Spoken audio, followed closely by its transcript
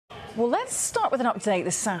Well, let's start with an update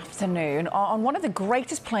this afternoon on one of the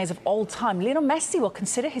greatest players of all time. Lionel Messi will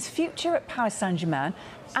consider his future at Paris Saint-Germain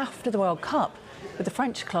after the World Cup, with the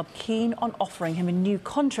French club keen on offering him a new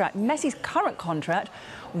contract. Messi's current contract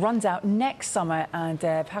runs out next summer, and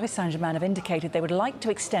Paris Saint-Germain have indicated they would like to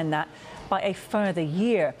extend that by a further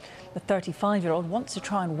year. The 35-year-old wants to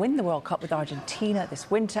try and win the World Cup with Argentina this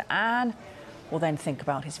winter and will then think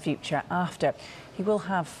about his future after. He will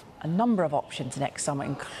have a number of options next summer,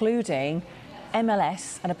 including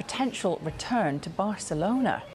MLS and a potential return to Barcelona.